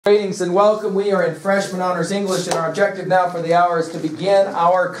Greetings and welcome. We are in Freshman Honors English, and our objective now for the hour is to begin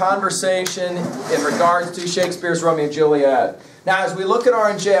our conversation in regards to Shakespeare's Romeo and Juliet. Now, as we look at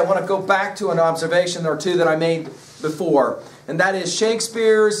R&J, I want to go back to an observation or two that I made before, and that is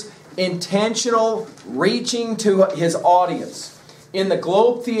Shakespeare's intentional reaching to his audience. In the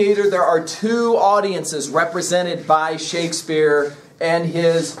Globe Theater, there are two audiences represented by Shakespeare and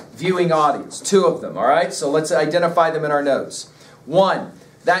his viewing audience. Two of them, all right? So let's identify them in our notes. One,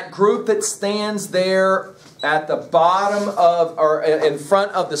 that group that stands there at the bottom of, or in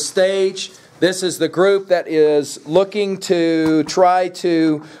front of the stage, this is the group that is looking to try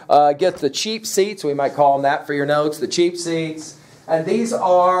to get the cheap seats. We might call them that for your notes, the cheap seats. And these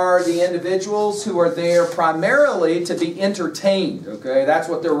are the individuals who are there primarily to be entertained, okay? That's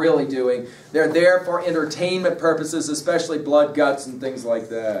what they're really doing. They're there for entertainment purposes, especially blood, guts, and things like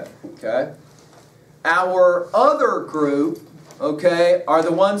that, okay? Our other group, okay, are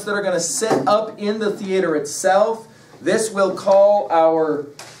the ones that are going to sit up in the theater itself. This we'll call our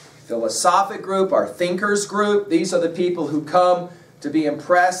philosophic group, our thinkers group. These are the people who come to be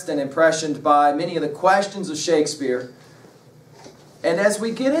impressed and impressioned by many of the questions of Shakespeare. And as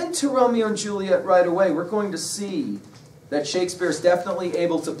we get into Romeo and Juliet right away, we're going to see that Shakespeare is definitely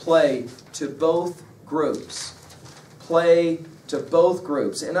able to play to both groups. Play to both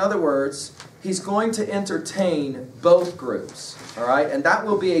groups. In other words, he's going to entertain both groups, all right? And that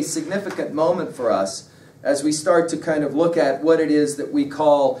will be a significant moment for us as we start to kind of look at what it is that we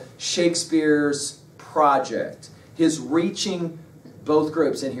call Shakespeare's project, his reaching both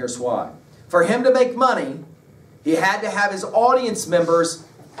groups, and here's why. For him to make money, he had to have his audience members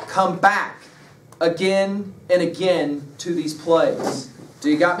come back again and again to these plays. Do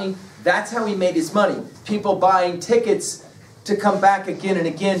you got me? That's how he made his money. People buying tickets to come back again and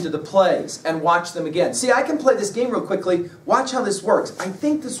again to the plays and watch them again. See, I can play this game real quickly. Watch how this works. I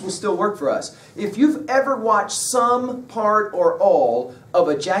think this will still work for us. If you've ever watched some part or all of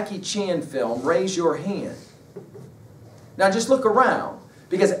a Jackie Chan film, raise your hand. Now just look around,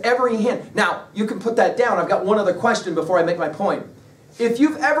 because every hand... Now, you can put that down. I've got one other question before I make my point. If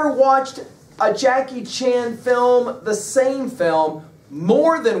you've ever watched a Jackie Chan film, the same film,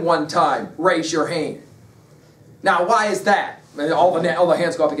 more than one time, raise your hand. Now, why is that? All the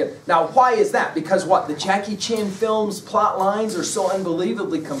hands go up again. Now, why is that? Because what? The Jackie Chan films' plot lines are so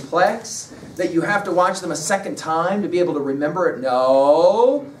unbelievably complex that you have to watch them a second time to be able to remember it?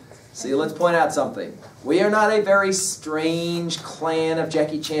 No. See, let's point out something. We are not a very strange clan of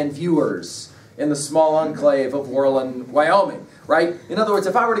Jackie Chan viewers in the small enclave of Worland, Wyoming, right? In other words,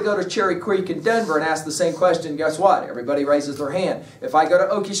 if I were to go to Cherry Creek in Denver and ask the same question, guess what? Everybody raises their hand. If I go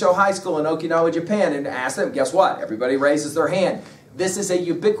to Okisho High School in Okinawa, Japan and ask them, guess what? Everybody raises their hand. This is a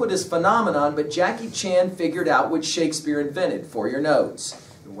ubiquitous phenomenon, but Jackie Chan figured out what Shakespeare invented. For your notes,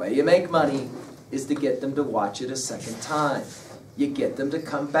 the way you make money is to get them to watch it a second time. You get them to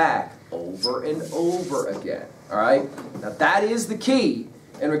come back over and over again, all right? Now that is the key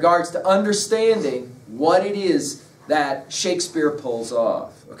in regards to understanding what it is that Shakespeare pulls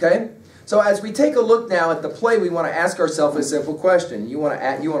off, okay? So as we take a look now at the play, we want to ask ourselves a simple question. You want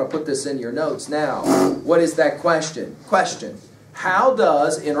to put this in your notes now. What is that question? Question. How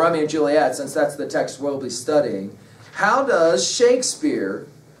does, in Romeo and Juliet, since that's the text we'll be studying, how does Shakespeare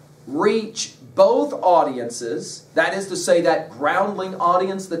reach both audiences, that is to say that groundling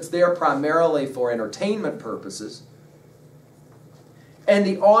audience that's there primarily for entertainment purposes, and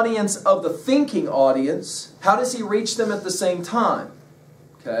the audience of the thinking audience? How does he reach them at the same time?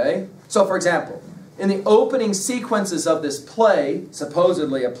 Okay? So for example, in the opening sequences of this play,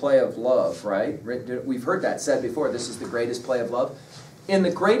 supposedly a play of love, right? We've heard that said before, this is the greatest play of love. In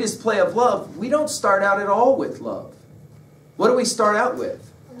the greatest play of love, we don't start out at all with love. What do we start out with?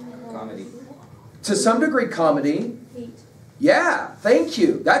 Comedy. To some degree, comedy. Yeah, thank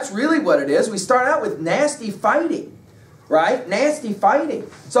you. That's really what it is. We start out with nasty fighting, right? Nasty fighting.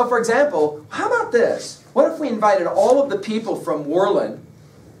 So, for example, how about this? What if we invited all of the people from Worland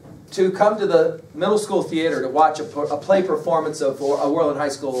to come to the middle school theater to watch a play performance of Worland High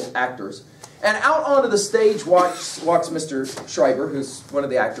School actors? And out onto the stage walks Mr. Schreiber, who's one of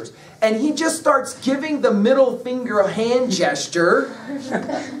the actors, and he just starts giving the middle finger hand gesture,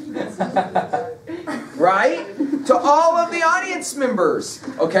 right, to all of the audience members.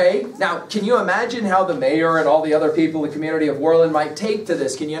 Okay? Now, can you imagine how the mayor and all the other people in the community of Worland might take to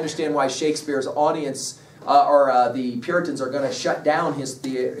this? Can you understand why Shakespeare's audience, the Puritans, are going to shut down his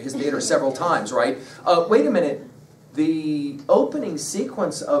theater several times, right? Wait a minute. The opening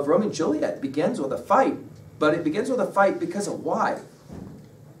sequence of Romeo and Juliet begins with a fight, but it begins with a fight because of why?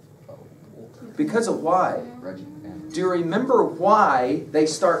 Because of why? do you remember why they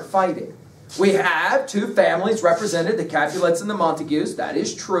start fighting? We have two families represented, the Capulets and the Montagues. That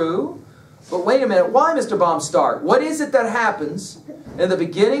is true. But wait a minute. Why, Mr. Baumstark? What is it that happens in the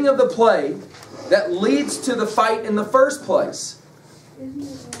beginning of the play that leads to the fight in the first place?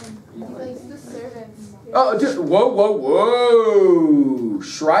 Oh, whoa, whoa, whoa.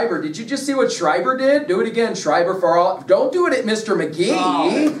 Schreiber, did you just see what Schreiber did? Do it again, Schreiber, for all. Don't do it at Mr. McGee.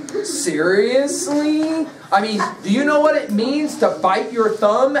 Oh. Seriously? I mean, do you know what it means to bite your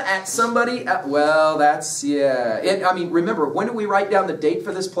thumb at somebody? Well, that's, yeah. I mean, remember, when did we write down the date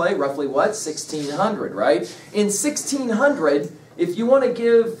for this play? Roughly what? 1600, right? In 1600, if you want to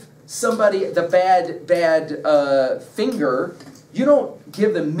give somebody the bad finger, you don't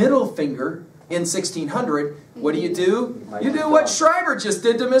give the middle finger. In 1600, what do? You do what Schreiber just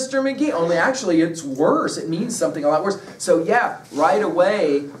did to Mr. McGee. Only actually it's worse. It means something a lot worse. So yeah, right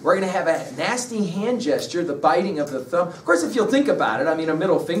away, we're going to have a nasty hand gesture, the biting of the thumb. Of course, if you'll think about it, I mean, a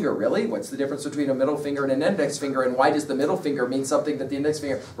middle finger, really? What's the difference between a middle finger and an index finger? And why does the middle finger mean something that the index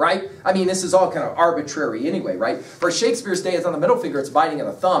finger, right? I mean, this is all kind of arbitrary anyway, right? For Shakespeare's day, it's on the middle finger, it's biting of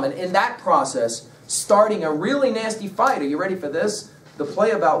the thumb. And in that process, starting a really nasty fight. Are you ready for this? The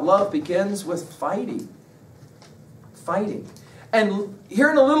play about love begins with fighting. Fighting. And here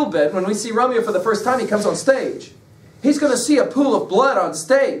in a little bit, when we see Romeo for the first time, he comes on stage. He's going to see a pool of blood on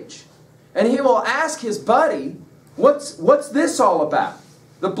stage. And he will ask his buddy, what's this all about?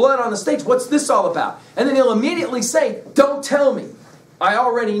 The blood on the stage, what's this all about? And then he'll immediately say, don't tell me. I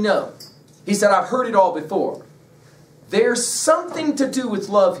already know. He said, I've heard it all before. There's something to do with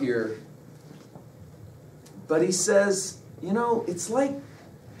love here. But he says, you know,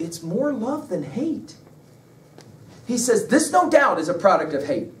 it's more love than hate. He says, this no doubt is a product of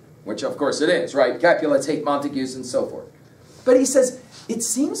hate, which of course it is, right? Capulets hate Montagues and so forth. But he says, it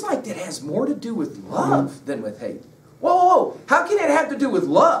seems like it has more to do with love than with hate. Whoa, whoa, whoa. How can it have to do with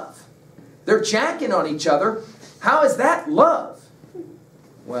love? They're jacking on each other. How is that love?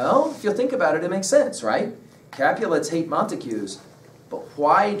 Well, if you think about it, it makes sense, right? Capulets hate Montagues. But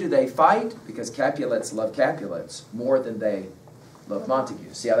why do they fight? Because Capulets love Capulets more than they love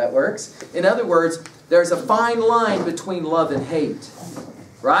Montagues. See how that works? In other words, there's a fine line between love and hate.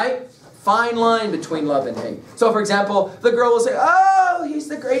 Right? Fine line between love and hate. So, for example, the girl will say, oh, he's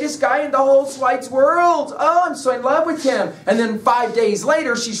the greatest guy in the whole Swites world. Oh, I'm so in love with him. And then 5 days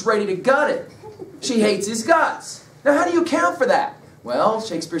later, she's ready to gut it. She hates his guts. Now, how do you account for that? Well,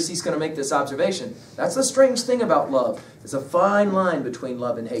 Shakespeare's going to make this observation. That's the strange thing about love. There's a fine line between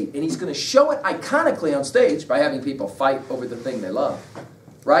love and hate. And he's going to show it iconically on stage by having people fight over the thing they love.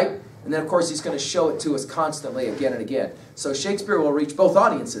 Right? And then, of course, he's going to show it to us constantly again and again. So Shakespeare will reach both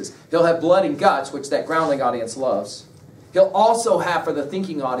audiences. He'll have blood and guts, which that groundling audience loves. He'll also have, for the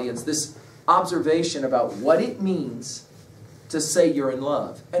thinking audience, this observation about what it means to say you're in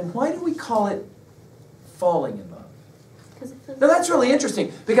love. And why do we call it falling in love? Now that's really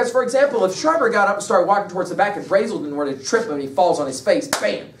interesting, because for example, if Schreiber got up and started walking towards the back and Brazelton were to trip him and he falls on his face,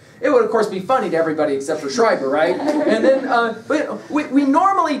 bam! It would of course be funny to everybody except for Schreiber, right? And then we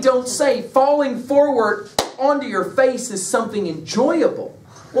normally don't say falling forward onto your face is something enjoyable.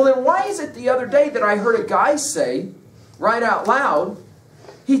 Well then why is it the other day that I heard a guy say, right out loud,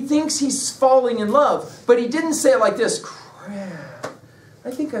 he thinks he's falling in love, but he didn't say it like this, crap,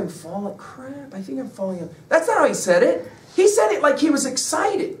 I think I'm falling, crap, I think I'm falling in love. That's not how he said it. He said it like he was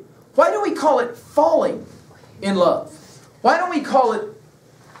excited. Why do we call it falling in love? Why don't we call it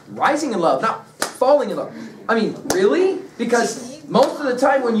rising in love, not falling in love? I mean, really? Because most of the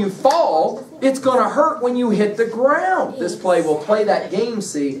time when you fall, it's going to hurt when you hit the ground. This play will play that game,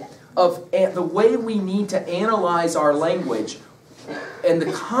 see, of the way we need to analyze our language and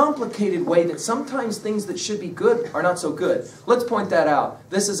the complicated way that sometimes things that should be good are not so good. Let's point that out.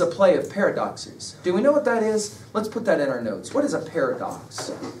 This is a play of paradoxes. Do we know what that is? Let's put that in our notes. What is a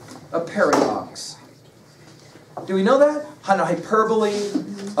paradox? A paradox. Do we know that? An hyperbole,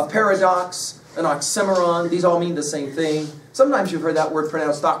 a paradox, an oxymoron. These all mean the same thing. Sometimes you've heard that word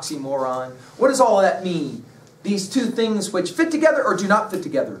pronounced oxymoron. What does all of that mean? These two things which fit together or do not fit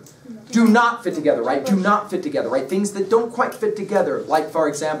together. Do not fit together, right? Do not fit together, right? Things that don't quite fit together. Like, for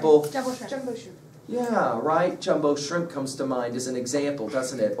example... Jumbo shrimp. Yeah, right? Jumbo shrimp comes to mind as an example,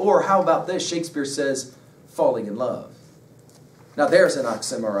 doesn't it? Or how about this? Shakespeare says, falling in love. Now, there's an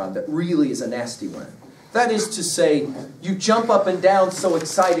oxymoron that really is a nasty one. That is to say, you jump up and down so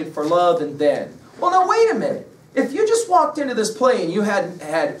excited for love and then... Well, now, wait a minute. If you just walked into this play and you hadn't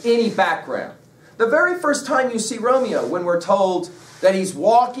had any background, the very first time you see Romeo, when we're told that he's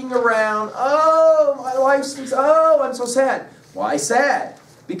walking around, oh, my wife's, oh, I'm so sad. Why sad?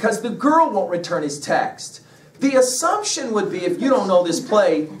 Because the girl won't return his text. The assumption would be, if you don't know this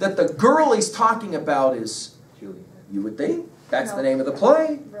play, that the girl he's talking about is Juliet. You would think. That's the name of the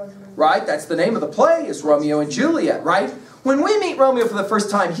play. Right? That's the name of the play, is Romeo and Juliet, right? When we meet Romeo for the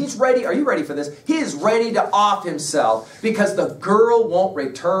first time, he's ready. Are you ready for this? He is ready to off himself because the girl won't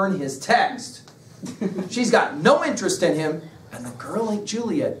return his text. She's got no interest in him, and the girl ain't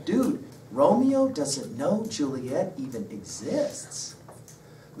Juliet. Dude, Romeo doesn't know Juliet even exists.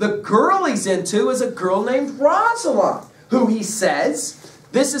 The girl he's into is a girl named Rosalind, who he says,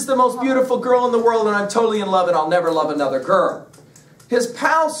 this is the most beautiful girl in the world, and I'm totally in love, and I'll never love another girl. His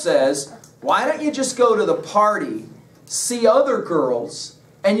pal says, why don't you just go to the party, see other girls,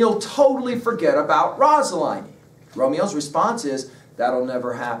 and you'll totally forget about Rosalind? Romeo's response is, that'll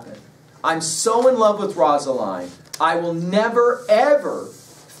never happen. I'm so in love with Rosalind, I will never, ever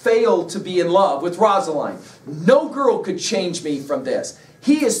fail to be in love with Rosalind. No girl could change me from this.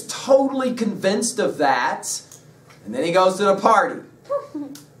 He is totally convinced of that, and then he goes to the party.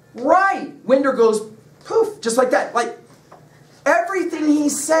 Right. Winder goes, poof, just like that. Like, everything he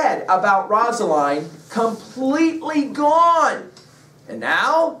said about Rosalind, completely gone. And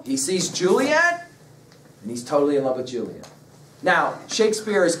now, he sees Juliet, and he's totally in love with Juliet. Now,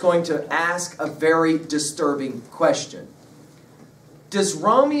 Shakespeare is going to ask a very disturbing question. Does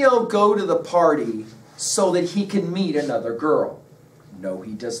Romeo go to the party so that he can meet another girl? No,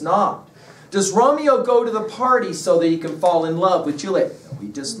 he does not. Does Romeo go to the party so that he can fall in love with Juliet? No, he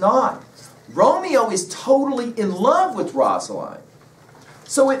does not. Romeo is totally in love with Rosalind.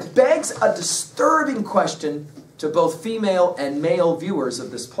 So it begs a disturbing question to both female and male viewers of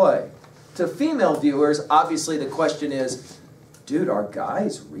this play. To female viewers, obviously the question is, dude, are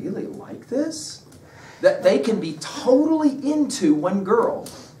guys really like this? That they can be totally into one girl.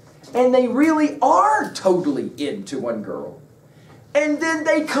 And they really are totally into one girl. And then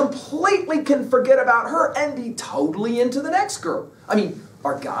they completely can forget about her and be totally into the next girl. I mean,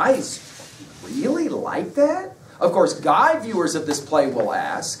 are guys really like that? Of course, guy viewers of this play will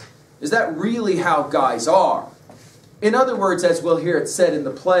ask, is that really how guys are? In other words, as we'll hear it said in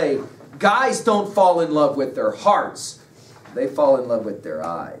the play, guys don't fall in love with their hearts. They fall in love with their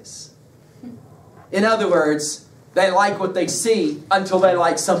eyes. In other words, they like what they see until they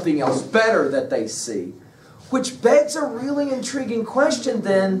like something else better that they see. Which begs a really intriguing question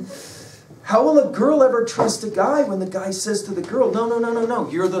then. How will a girl ever trust a guy when the guy says to the girl, no, no, no, no, no,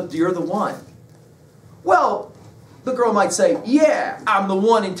 you're the one? Well, the girl might say, yeah, I'm the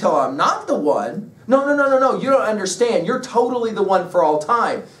one until I'm not the one. No, no, no, no, no, you don't understand. You're totally the one for all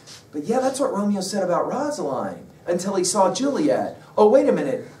time. But yeah, that's what Romeo said about Rosalind until he saw Juliet. Oh, wait a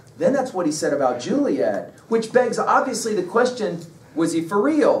minute. Then that's what he said about Juliet, which begs, obviously, the question, was he for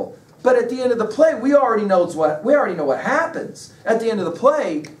real? But at the end of the play, we already know what happens. At the end of the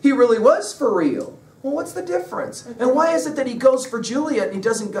play, he really was for real. Well, what's the difference? And why is it that he goes for Juliet and he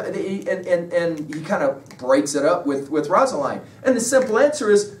doesn't go, and he kind of breaks it up with Rosalind? And the simple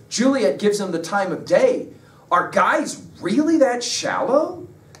answer is Juliet gives him the time of day. Are guys really that shallow?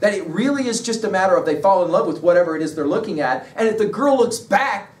 That it really is just a matter of they fall in love with whatever it is they're looking at, and if the girl looks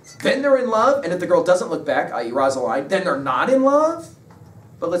back, then they're in love, and if the girl doesn't look back, i.e. Rosalind, then they're not in love?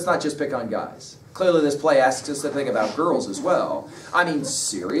 But let's not just pick on guys. Clearly this play asks us to think about girls as well. I mean,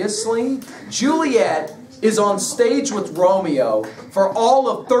 seriously? Juliet is on stage with Romeo for all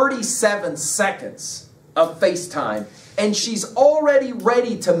of 37 seconds of FaceTime, and she's already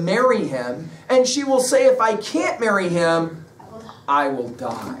ready to marry him, and she will say, if I can't marry him, I will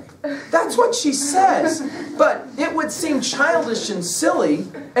die. That's what she says. But it would seem childish and silly,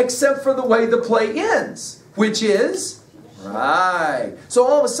 except for the way the play ends, which is, right. So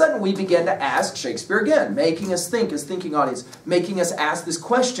all of a sudden we begin to ask Shakespeare again, making us think as thinking audience, making us ask this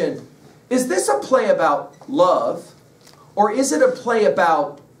question, is this a play about love, or is it a play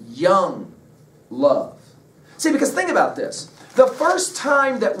about young love? See, because think about this. The first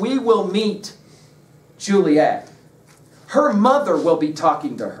time that we will meet Juliet, her mother will be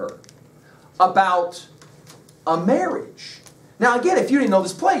talking to her about a marriage. Now again, if you didn't know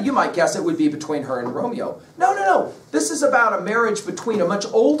this play, you might guess it would be between her and Romeo. No, no, no. This is about a marriage between a much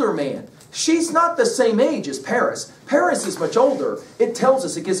older man. She's not the same age as Paris. Paris is much older. It tells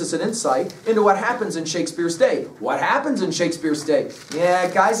us, it gives us an insight into what happens in Shakespeare's day. What happens in Shakespeare's day? Yeah,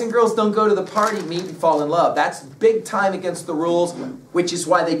 guys and girls don't go to the party, meet, and fall in love. That's big time against the rules, which is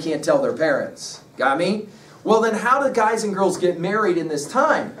why they can't tell their parents. Got me? Well, then how do guys and girls get married in this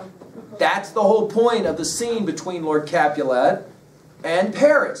time? That's the whole point of the scene between Lord Capulet and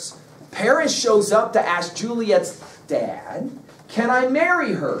Paris. Paris shows up to ask Juliet's dad, can I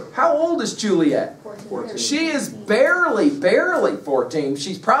marry her? How old is Juliet? 14. She is barely 14.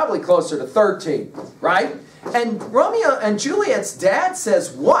 She's probably closer to 13, right? And Romeo and Juliet's dad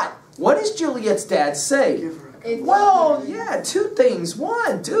says what? What does Juliet's dad say? Well, yeah, two things.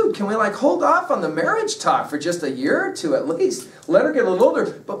 One, dude, can we like hold off on the marriage talk for just a year or two at least? Let her get a little older.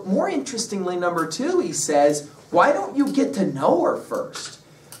 But more interestingly, number two, he says, why don't you get to know her first?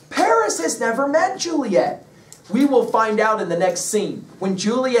 Paris has never met Juliet. We will find out in the next scene. When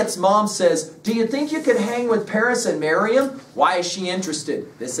Juliet's mom says, do you think you could hang with Paris and marry him? Why is she interested?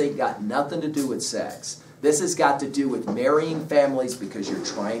 This ain't got nothing to do with sex. This has got to do with marrying families because you're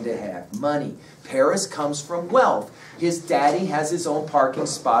trying to have money. Paris comes from wealth. His daddy has his own parking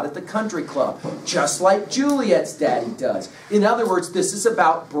spot at the country club, just like Juliet's daddy does. In other words, this is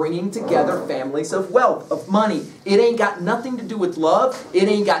about bringing together families of wealth, of money. It ain't got nothing to do with love. It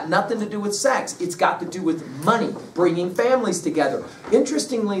ain't got nothing to do with sex. It's got to do with money, bringing families together.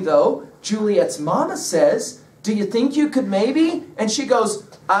 Interestingly, though, Juliet's mama says, do you think you could maybe? And she goes,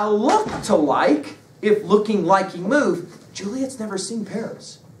 I look to like, if looking like you move. Juliet's never seen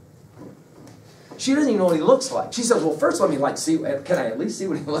Paris. She doesn't even know what he looks like. She says, well, first let me see, can I at least see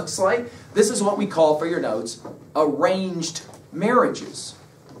what he looks like? This is what we call, for your notes, arranged marriages.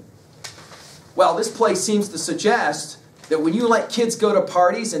 Well, this play seems to suggest that when you let kids go to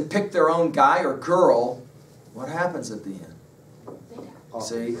parties and pick their own guy or girl, what happens at the end?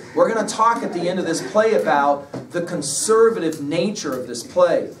 See, we're going to talk at the end of this play about the conservative nature of this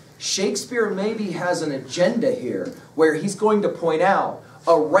play. Shakespeare maybe has an agenda here where he's going to point out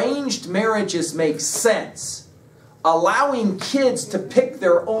arranged marriages make sense. Allowing kids to pick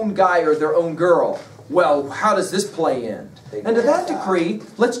their own guy or their own girl. Well, how does this play end? And to that degree,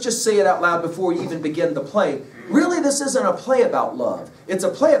 let's just say it out loud before we even begin the play. Really, this isn't a play about love. It's a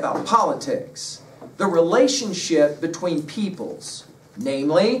play about politics. The relationship between peoples.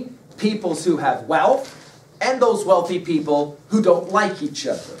 Namely, peoples who have wealth and those wealthy people who don't like each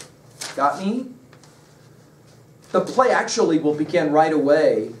other. Got me? The play actually will begin right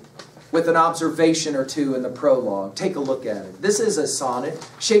away with an observation or two in the prologue. Take a look at it. This is a sonnet.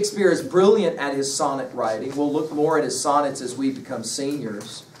 Shakespeare is brilliant at his sonnet writing. We'll look more at his sonnets as we become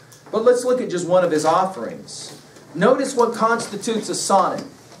seniors. But let's look at just one of his offerings. Notice what constitutes a sonnet.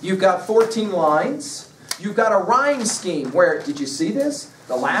 You've got 14 lines. You've got a rhyme scheme where, did you see this?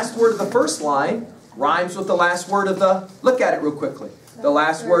 The last word of the first line rhymes with the last word of the, look at it real quickly. The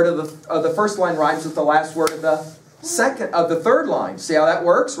last word of the first line rhymes with the last word of the third line. See how that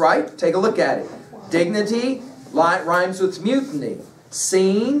works, right? Take a look at it. Dignity rhymes with mutiny.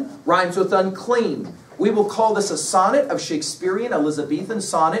 Seen rhymes with unclean. We will call this a sonnet of Shakespearean Elizabethan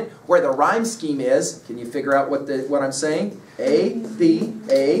sonnet where the rhyme scheme is, can you figure out what I'm saying? A,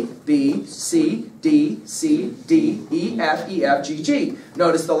 B, C, D, C, D, E, F, E, F, G, G.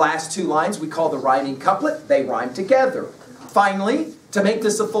 Notice the last two lines we call the rhyming couplet. They rhyme together. Finally, to make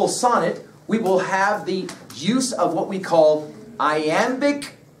this a full sonnet, we will have the use of what we call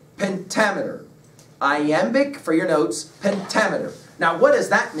iambic pentameter. Iambic, for your notes, pentameter. Now, what does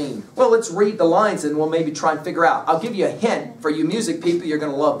that mean? Well, let's read the lines and we'll maybe try and figure out. I'll give you a hint. For you music people, you're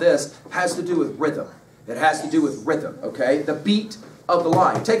going to love this. It has to do with rhythm. It has to do with rhythm, okay? The beat of the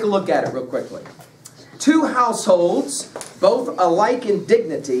line. Take a look at it real quickly. Two households, both alike in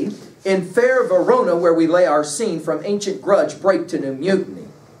dignity, in fair Verona, where we lay our scene, from ancient grudge break to new mutiny.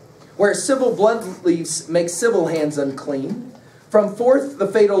 Where civil blood leaves make civil hands unclean. From forth the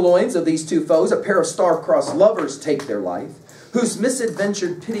fatal loins of these two foes, a pair of star-crossed lovers take their life, whose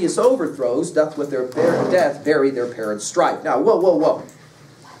misadventured piteous overthrows doth with their death bury their parents' strife. Now, whoa.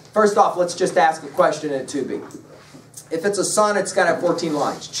 First off, let's just ask a question in 2B. If it's a sonnet, it's got to have 14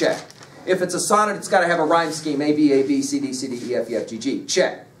 lines. Check. If it's a sonnet, it's got to have a rhyme scheme. A, B, C, D, C, D, E, F, E, F, G, G.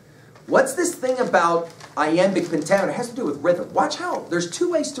 Check. What's this thing about iambic pentameter? It has to do with rhythm. Watch how. There's two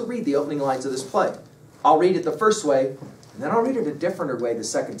ways to read the opening lines of this play. I'll read it the first way, and then I'll read it a different way the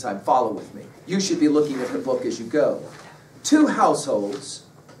second time. Follow with me. You should be looking at the book as you go. Two households,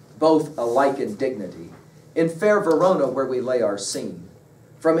 both alike in dignity, in fair Verona where we lay our scene,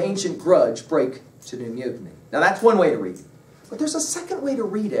 from ancient grudge break to new mutiny. Now that's one way to read it. But there's a second way to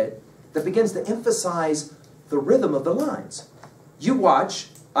read it that begins to emphasize the rhythm of the lines. You watch,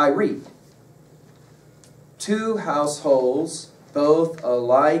 I read. Two households, both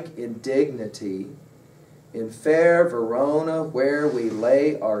alike in dignity, in fair Verona where we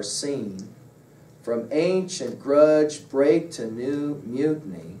lay our scene, from ancient grudge break to new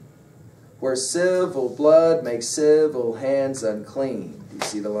mutiny, where civil blood makes civil hands unclean. Do you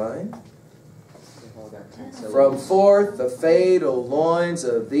see the line? From forth the fatal loins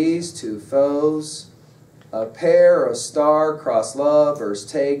of these two foes, a pair of star-crossed lovers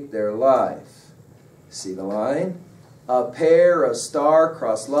take their life, See the line? A pair of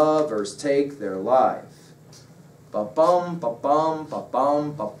star-crossed lovers take their life. Ba-bum, ba-bum,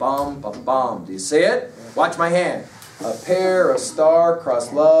 ba-bum, ba-bum, ba-bum. Do you see it? Watch my hand. A pair of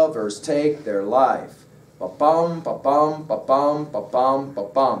star-crossed lovers take their life. Ba-bum, ba-bum, ba-bum, ba-bum,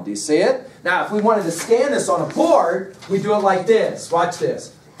 ba-bum. Do you see it? Now, if we wanted to scan this on a board, we do it like this. Watch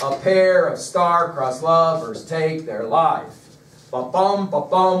this. A pair of star-crossed lovers take their life. Ba-bum,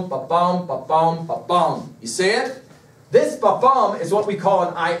 ba-bum, ba-bum, ba-bum, ba-bum. You see it? This ba-bum is what we call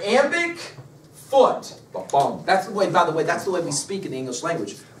an iambic foot. Ba-bum. That's the way, by the way, that's the way we speak in the English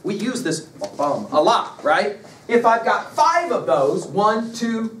language. We use this ba-bum a lot, right? If I've got 5 of those, 1,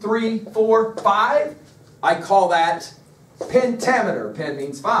 2, 3, 4, 5, I call that pentameter. Pen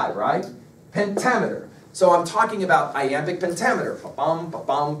means 5, right? Pentameter. So I'm talking about iambic pentameter. Ba-bum,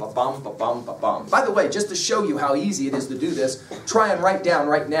 ba-bum, ba-bum, ba-bum, ba-bum. By the way, just to show you how easy it is to do this, try and write down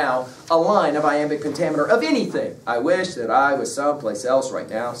right now a line of iambic pentameter of anything. I wish that I was someplace else right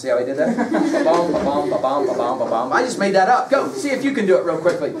now. See how I did that? Ba-bum, ba-bum, ba-bum, ba-bum, ba-bum. I just made that up. Go, see if you can do it real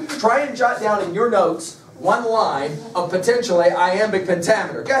quickly. Try and jot down in your notes one line of potentially iambic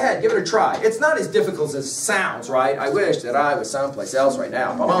pentameter. Go ahead, give it a try. It's not as difficult as it sounds, right? I wish that I was someplace else right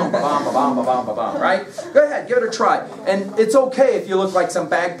now. Ba-bum, ba-bum, ba-bum, ba-bum, ba-bum, right? Go ahead, give it a try. And it's okay if you look like some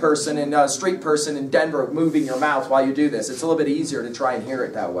bag person and street person in Denver moving your mouth while you do this. It's a little bit easier to try and hear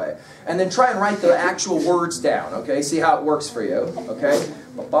it that way. And then try and write the actual words down, okay? See how it works for you, okay?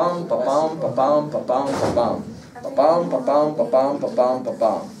 Ba-bum, ba-bum, ba-bum, ba-bum, ba-bum. Ba-bum, ba-bum, ba-bum, ba-bum,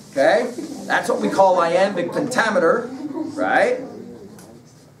 ba-bum. Okay? That's what we call iambic pentameter, right?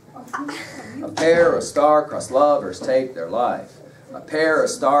 A pair of star-crossed lovers take their life. A pair of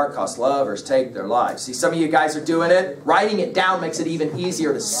star-crossed lovers take their life. See, some of you guys are doing it. Writing it down makes it even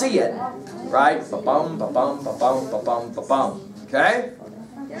easier to see it, right? Ba-bum, ba-bum, ba-bum, ba-bum, ba-bum. Okay?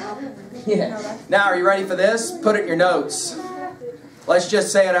 Yeah. Now, are you ready for this? Put it in your notes. Let's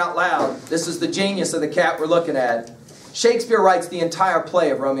just say it out loud. This is the genius of the cat we're looking at. Shakespeare writes the entire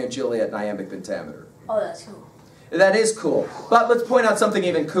play of Romeo and Juliet in iambic pentameter. Oh, that's cool. That is cool. But let's point out something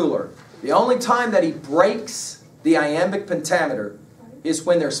even cooler. The only time that he breaks the iambic pentameter is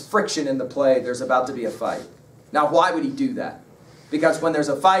when there's friction in the play. There's about to be a fight. Now, why would he do that? Because when there's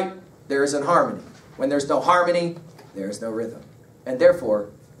a fight, there isn't harmony. When there's no harmony, there is no rhythm. And therefore,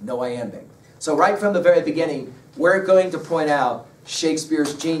 no iambic. So right from the very beginning, we're going to point out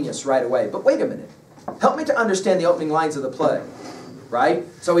Shakespeare's genius right away. But wait a minute. Help me to understand the opening lines of the play, right?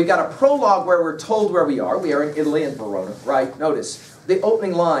 So we've got a prologue where we're told where we are. We are in Italy and Verona, right? Notice the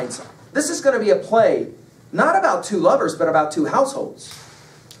opening lines. This is going to be a play not about 2 lovers, but about 2 households.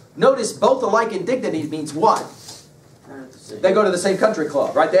 Notice both alike in dignity means what? They go to the same country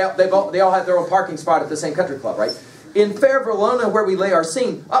club, right? They all have their own parking spot at the same country club, right? In fair Verona, where we lay our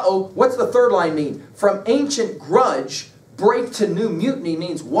scene, what's the third line mean? From ancient grudge, break to new mutiny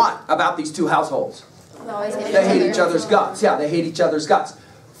means what about these 2 households? They hate each other's guts. Yeah, they hate each other's guts.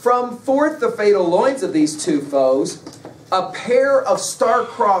 From forth the fatal loins of these 2 foes, a pair of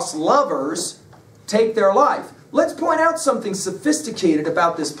star-crossed lovers take their life. Let's point out something sophisticated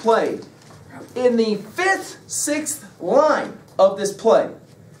about this play. In the 5th, 6th line of this play,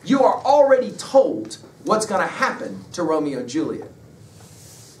 you are already told what's going to happen to Romeo and Juliet.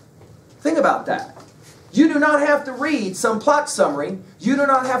 Think about that. You do not have to read some plot summary. You do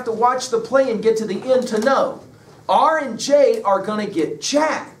not have to watch the play and get to the end to know. R and J are going to get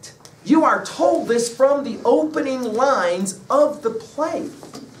jacked. You are told this from the opening lines of the play.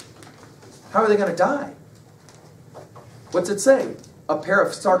 How are they going to die? What's it say? A pair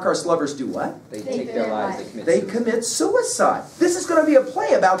of star-crossed lovers do what? They take their lives. They commit suicide. This is going to be a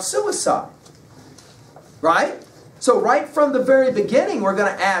play about suicide. Right? So right from the very beginning, we're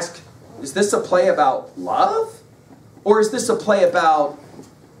going to ask, is this a play about love? Or is this a play about,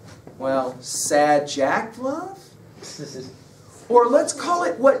 well, sad Jack love? Or let's call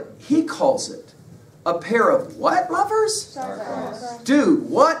it what he calls it. A pair of what lovers? Star-crossed. Dude,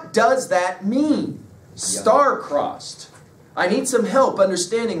 what does that mean? Star-crossed. I need some help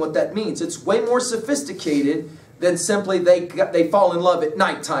understanding what that means. It's way more sophisticated than simply they fall in love at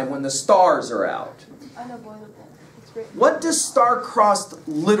nighttime when the stars are out. What does star-crossed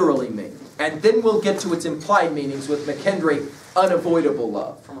literally mean? And then we'll get to its implied meanings with McKendry, unavoidable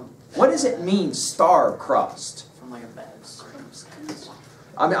love. What does it mean, star-crossed? From like a bad circumstance.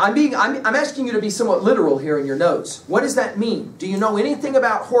 I'm asking you to be somewhat literal here in your notes. What does that mean? Do you know anything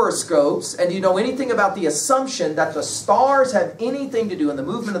about horoscopes? And do you know anything about the assumption that the stars have anything to do, and the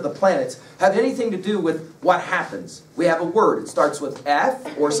movement of the planets have anything to do with what happens? We have a word. It starts with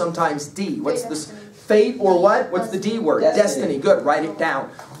F or sometimes D. What's this? Fate or what? What's the D word? Destiny. Good. Write it down.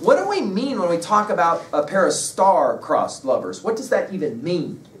 What do we mean when we talk about a pair of star-crossed lovers? What does that even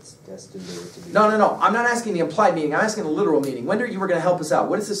mean? It's destined to be. No. I'm not asking the implied meaning. I'm asking the literal meaning. Wonder, you were going to help us out.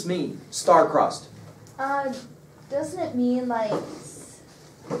 What does this mean? Star-crossed. Doesn't it mean like...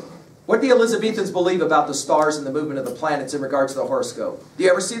 What do the Elizabethans believe about the stars and the movement of the planets in regards to the horoscope? Do you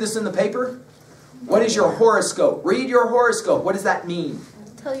ever see this in the paper? What is your horoscope? Read your horoscope. What does that mean?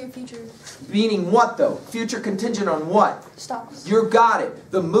 Tell your future. Meaning what, though? Future contingent on what? Stars. You got it.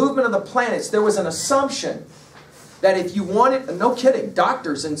 The movement of the planets. There was an assumption that if you wanted... No kidding.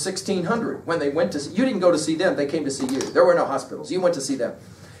 Doctors in 1600, when they went to... You didn't go to see them. They came to see you. There were no hospitals. You went to see them.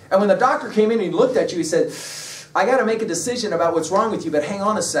 And when the doctor came in and he looked at you, he said, I got to make a decision about what's wrong with you, but hang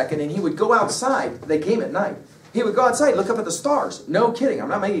on a second. And he would go outside. They came at night. He would go outside, look up at the stars. No kidding. I'm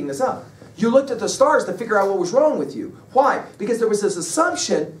not making this up. You looked at the stars to figure out what was wrong with you. Why? Because there was this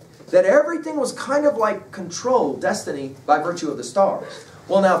assumption that everything was kind of like controlled, destiny, by virtue of the stars.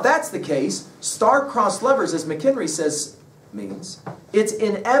 Well, now if that's the case, star-crossed lovers, as McHenry says, means it's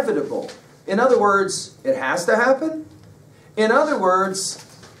inevitable. In other words, it has to happen. In other words,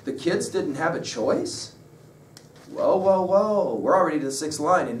 the kids didn't have a choice. Whoa. We're already to the 6th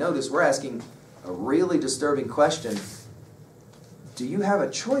line, and notice we're asking a really disturbing question. Do you have a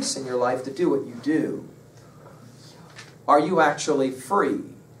choice in your life to do what you do? Are you actually free?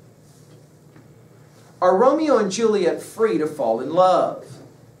 Are Romeo and Juliet free to fall in love?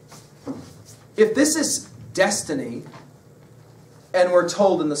 If this is destiny, and we're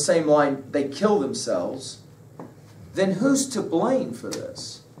told in the same line they kill themselves, then who's to blame for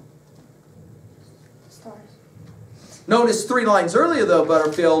this? Stars. Notice 3 lines earlier, though,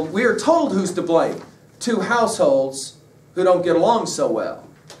 Butterfield, we are told who's to blame. 2 households who don't get along so well.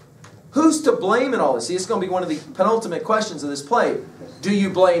 Who's to blame in all this? See, it's going to be one of the penultimate questions of this play. Do you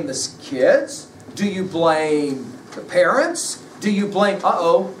blame the kids? Do you blame the parents? Do you blame,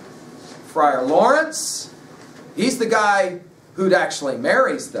 Friar Lawrence? He's the guy who actually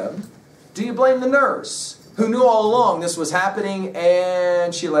marries them. Do you blame the nurse who knew all along this was happening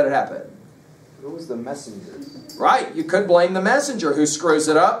and she let it happen? Who was the messenger? Right, you could blame the messenger who screws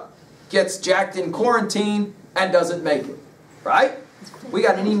it up, gets jacked in quarantine, and doesn't make it. Right? We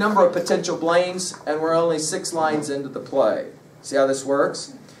got any number of potential blames, and we're only 6 lines into the play. See how this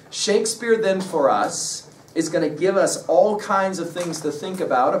works? Shakespeare then for us is going to give us all kinds of things to think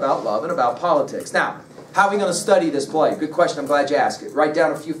about love and about politics. Now, how are we going to study this play? Good question. I'm glad you asked it. Write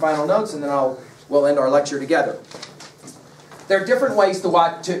down a few final notes and then we'll end our lecture together. There are different ways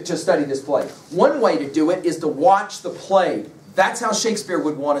to study this play. One way to do it is to watch the play. That's how Shakespeare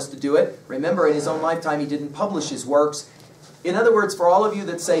would want us to do it. Remember, in his own lifetime, he didn't publish his works. In other words, for all of you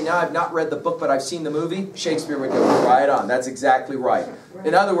that say, now I've not read the book, but I've seen the movie, Shakespeare would go right on. That's exactly right.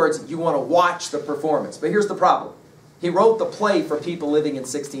 In other words, you want to watch the performance. But here's the problem. He wrote the play for people living in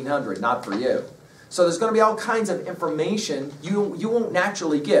 1600, not for you. So there's going to be all kinds of information you won't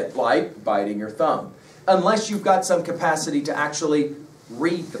naturally get, like biting your thumb, unless you've got some capacity to actually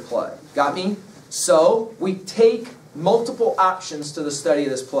read the play. Got me? So we take multiple options to the study of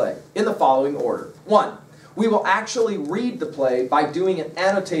this play in the following order. 1. We will actually read the play by doing an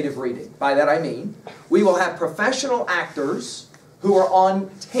annotative reading. By that I mean, we will have professional actors who are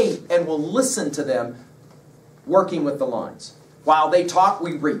on tape and will listen to them working with the lines. While they talk,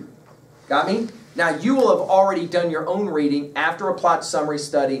 we read. Got me? Now, you will have already done your own reading after a plot summary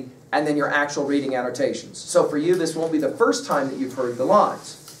study and then your actual reading annotations. So for you, this won't be the first time that you've heard the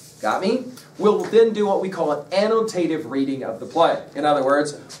lines. Got me? We'll then do what we call an annotative reading of the play. In other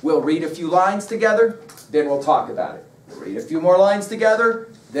words, we'll read a few lines together, then we'll talk about it. We'll read a few more lines together,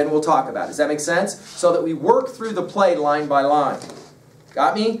 then we'll talk about it. Does that make sense? So that we work through the play line by line.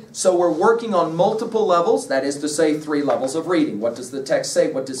 Got me? So we're working on multiple levels, that is to say 3 levels of reading. What does the text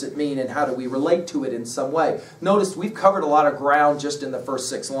say? What does it mean? And how do we relate to it in some way? Notice we've covered a lot of ground just in the first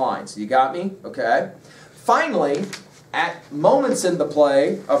 6 lines. You got me? Okay. Finally, at moments in the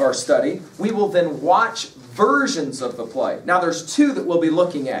play of our study, we will then watch versions of the play. Now there's 2 that we'll be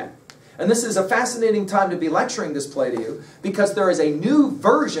looking at. And this is a fascinating time to be lecturing this play to you because there is a new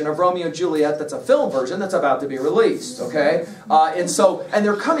version of Romeo and Juliet that's a film version that's about to be released, okay? And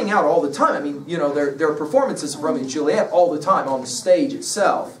they're coming out all the time. I mean, you know, there are performances of Romeo and Juliet all the time on the stage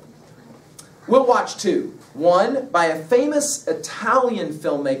itself. We'll watch 2. One by a famous Italian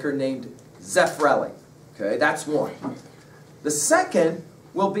filmmaker named Zeffirelli. Okay, that's one. The second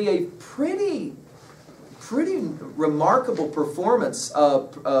will be a pretty remarkable performance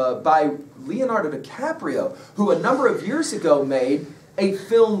by Leonardo DiCaprio, who a number of years ago made a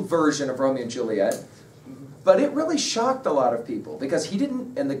film version of Romeo and Juliet. But it really shocked a lot of people because he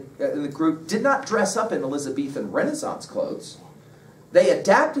didn't, and the group did not dress up in Elizabethan Renaissance clothes. They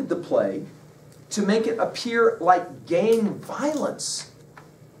adapted the play to make it appear like gang violence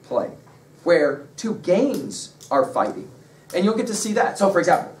play, where two gangs are fighting. And you'll get to see that. So, for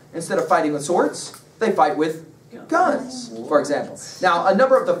example, instead of fighting with swords, they fight with guns, for example. Now, a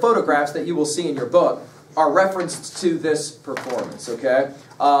number of the photographs that you will see in your book are referenced to this performance, okay?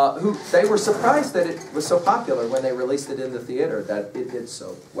 They were surprised that it was so popular when they released it in the theater, that it did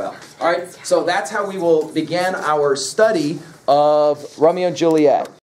so well. All right, so that's how we will begin our study of Romeo and Juliet.